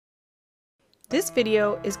This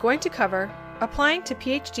video is going to cover applying to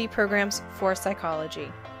PhD programs for psychology.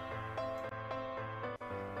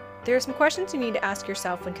 There are some questions you need to ask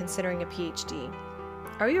yourself when considering a PhD.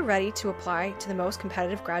 Are you ready to apply to the most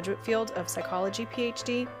competitive graduate field of psychology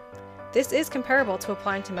PhD? This is comparable to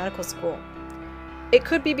applying to medical school. It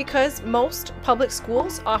could be because most public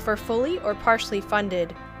schools offer fully or partially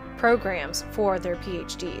funded programs for their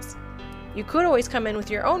PhDs. You could always come in with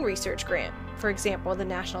your own research grant. For example, the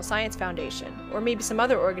National Science Foundation, or maybe some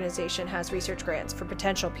other organization has research grants for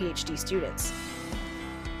potential PhD students.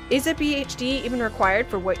 Is a PhD even required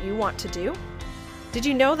for what you want to do? Did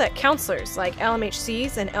you know that counselors like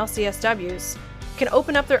LMHCs and LCSWs can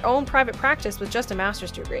open up their own private practice with just a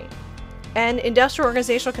master's degree? And industrial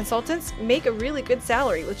organizational consultants make a really good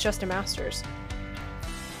salary with just a master's.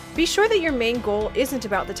 Be sure that your main goal isn't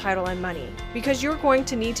about the title and money, because you're going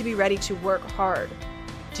to need to be ready to work hard.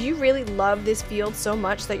 Do you really love this field so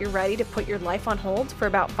much that you're ready to put your life on hold for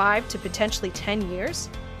about 5 to potentially 10 years?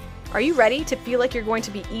 Are you ready to feel like you're going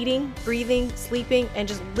to be eating, breathing, sleeping, and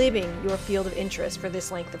just living your field of interest for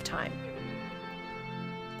this length of time?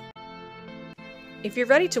 If you're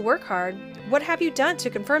ready to work hard, what have you done to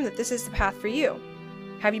confirm that this is the path for you?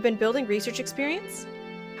 Have you been building research experience?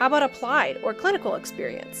 How about applied or clinical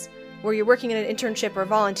experience, where you're working in an internship or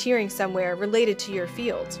volunteering somewhere related to your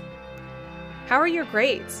field? How are your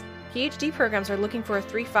grades? PhD programs are looking for a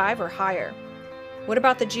 3.5 or higher. What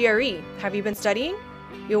about the GRE? Have you been studying?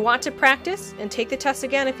 You'll want to practice and take the test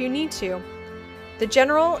again if you need to. The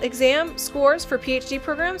general exam scores for PhD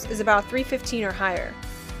programs is about 315 or higher.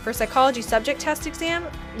 For psychology subject test exam,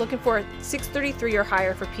 looking for 633 or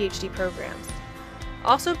higher for PhD programs.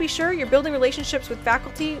 Also be sure you're building relationships with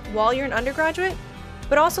faculty while you're an undergraduate,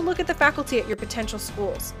 but also look at the faculty at your potential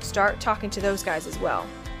schools. Start talking to those guys as well.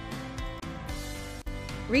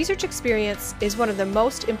 Research experience is one of the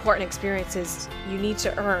most important experiences you need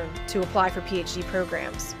to earn to apply for PhD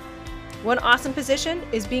programs. One awesome position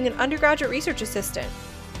is being an undergraduate research assistant.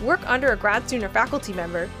 Work under a grad student or faculty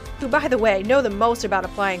member, who by the way know the most about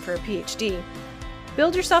applying for a PhD.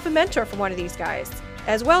 Build yourself a mentor from one of these guys,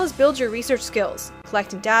 as well as build your research skills,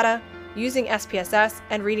 collecting data, using SPSS,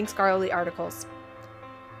 and reading scholarly articles.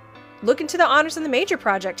 Look into the Honors in the Major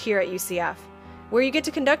project here at UCF, where you get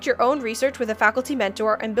to conduct your own research with a faculty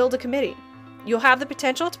mentor and build a committee. You'll have the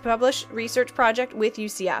potential to publish research project with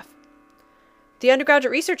UCF. The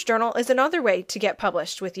Undergraduate Research Journal is another way to get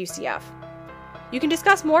published with UCF. You can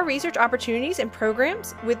discuss more research opportunities and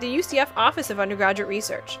programs with the UCF Office of Undergraduate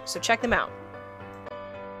Research, so check them out.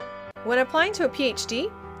 When applying to a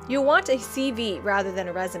PhD, you'll want a CV rather than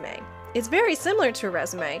a resume. It's very similar to a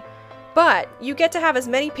resume, but you get to have as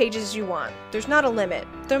many pages as you want. There's not a limit,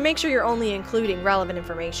 though make sure you're only including relevant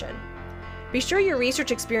information. Be sure your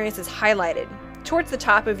research experience is highlighted towards the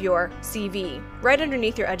top of your CV, right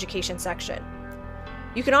underneath your education section.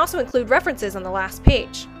 You can also include references on the last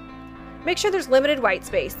page. Make sure there's limited white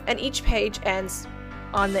space and each page ends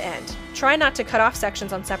on the end. Try not to cut off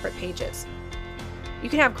sections on separate pages. You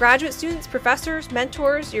can have graduate students, professors,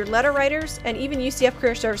 mentors, your letter writers, and even UCF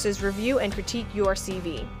Career Services review and critique your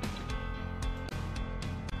CV.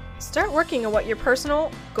 Start working on what your personal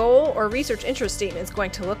goal or research interest statement is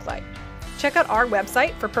going to look like. Check out our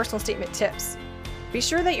website for personal statement tips. Be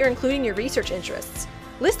sure that you're including your research interests.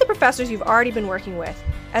 List the professors you've already been working with,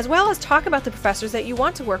 as well as talk about the professors that you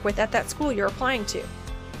want to work with at that school you're applying to.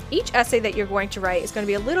 Each essay that you're going to write is going to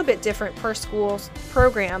be a little bit different per school's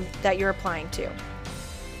program that you're applying to.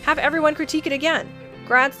 Have everyone critique it again.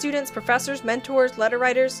 Grad students, professors, mentors, letter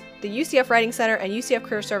writers, the UCF Writing Center and UCF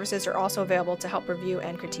Career Services are also available to help review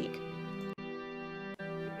and critique.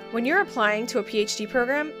 When you're applying to a PhD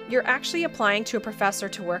program, you're actually applying to a professor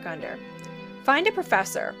to work under. Find a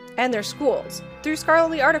professor and their schools through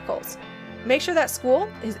scholarly articles. Make sure that school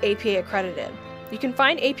is APA accredited. You can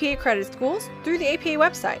find APA accredited schools through the APA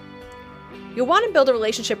website. You'll want to build a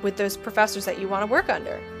relationship with those professors that you want to work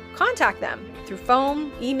under. Contact them through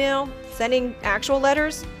phone, email, sending actual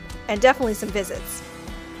letters, and definitely some visits.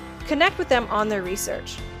 Connect with them on their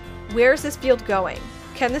research. Where is this field going?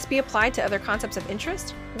 Can this be applied to other concepts of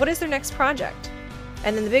interest? What is their next project?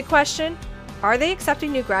 And then the big question, are they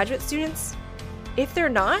accepting new graduate students? If they're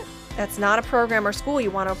not, that's not a program or school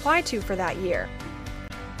you want to apply to for that year.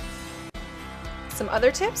 Some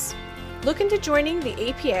other tips? Look into joining the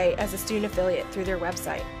APA as a student affiliate through their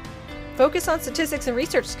website. Focus on statistics and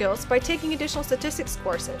research skills by taking additional statistics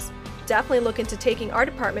courses. Definitely look into taking our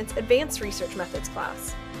department's Advanced Research Methods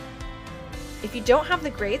class. If you don't have the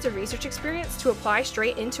grades or research experience to apply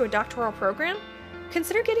straight into a doctoral program,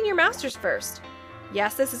 consider getting your master's first.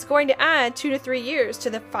 Yes, this is going to add 2 to 3 years to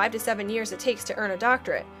the 5 to 7 years it takes to earn a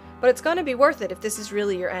doctorate, but it's going to be worth it if this is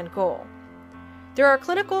really your end goal. There are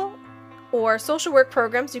clinical or social work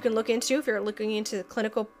programs you can look into if you're looking into the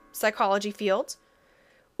clinical psychology field,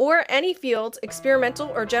 or any field, experimental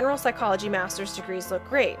or general psychology master's degrees look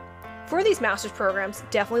great. For these master's programs,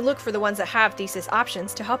 definitely look for the ones that have thesis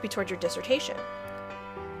options to help you toward your dissertation.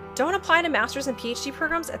 Don't apply to master's and PhD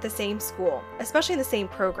programs at the same school, especially in the same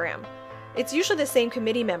program. It's usually the same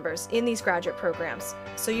committee members in these graduate programs,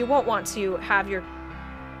 so you won't want to have your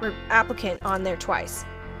applicant on there twice.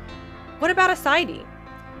 What about a PsyD?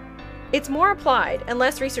 It's more applied and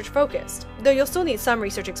less research focused, though you'll still need some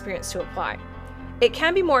research experience to apply. It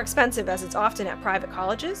can be more expensive as it's often at private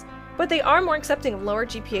colleges, but they are more accepting of lower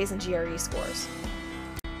GPAs and GRE scores.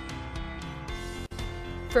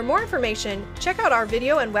 For more information, check out our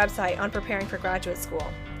video and website on preparing for graduate school.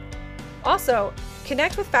 Also,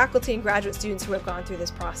 connect with faculty and graduate students who have gone through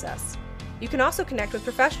this process. You can also connect with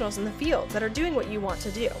professionals in the field that are doing what you want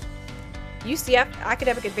to do. UCF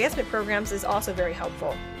Academic Advancement Programs is also very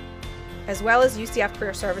helpful, as well as UCF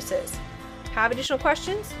Career Services. Have additional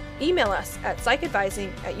questions? Email us at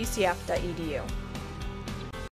psychadvising@ucf.edu.